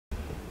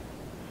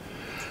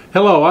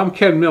Hello, I'm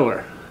Ken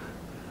Miller.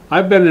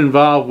 I've been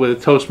involved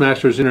with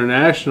Toastmasters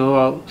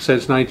International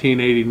since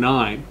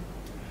 1989.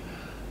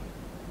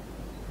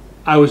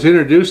 I was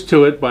introduced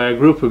to it by a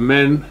group of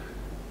men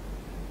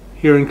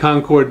here in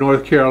Concord,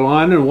 North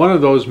Carolina, and one of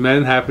those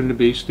men happened to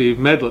be Steve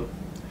Medlin.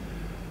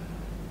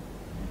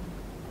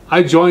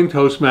 I joined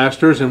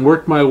Toastmasters and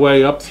worked my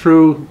way up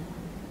through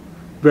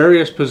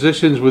various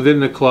positions within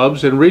the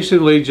clubs, and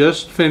recently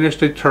just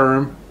finished a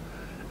term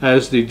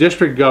as the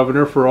district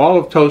governor for all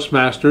of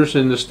Toastmasters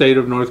in the state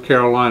of North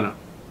Carolina.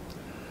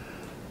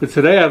 But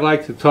today I'd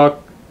like to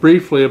talk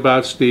briefly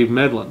about Steve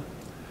Medlin.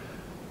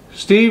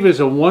 Steve is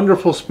a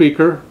wonderful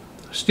speaker.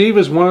 Steve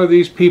is one of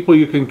these people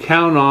you can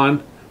count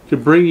on to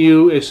bring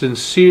you a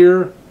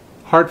sincere,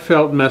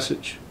 heartfelt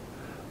message.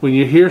 When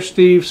you hear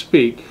Steve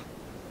speak,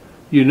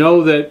 you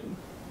know that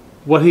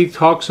what he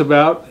talks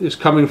about is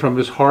coming from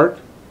his heart.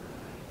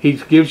 He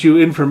gives you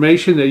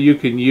information that you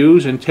can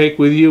use and take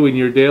with you in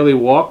your daily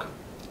walk.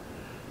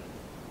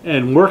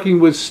 And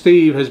working with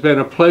Steve has been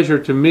a pleasure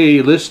to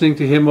me. Listening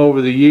to him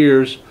over the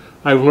years,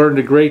 I've learned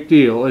a great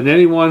deal. And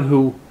anyone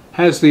who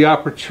has the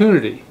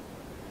opportunity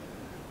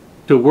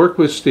to work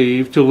with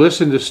Steve, to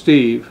listen to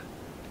Steve,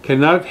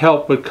 cannot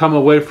help but come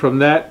away from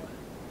that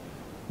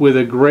with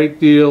a great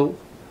deal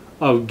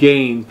of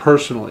gain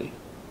personally.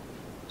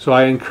 So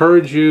I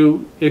encourage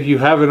you, if you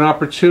have an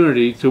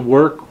opportunity to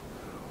work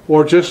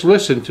or just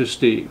listen to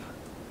Steve,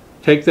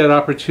 take that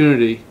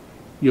opportunity.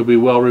 You'll be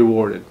well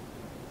rewarded.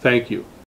 Thank you.